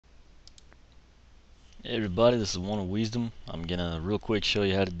Hey everybody, this is One of Wisdom. I'm gonna real quick show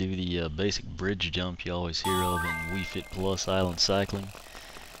you how to do the basic bridge jump you always hear of in Wii Fit Plus island cycling.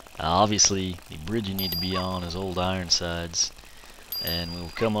 Obviously, the bridge you need to be on is Old Ironsides, and we'll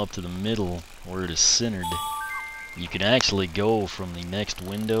come up to the middle where it is centered. You can actually go from the next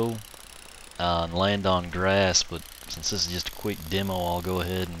window and land on grass, but since this is just a quick demo, I'll go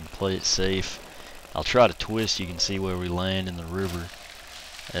ahead and play it safe. I'll try to twist. You can see where we land in the river.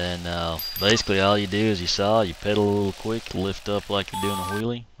 And basically all you do is you pedal a little quick, lift up like you're doing a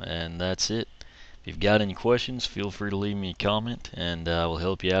wheelie, and that's it. If you've got any questions, feel free to leave me a comment, and I will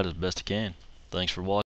help you out as best I can. Thanks for watching.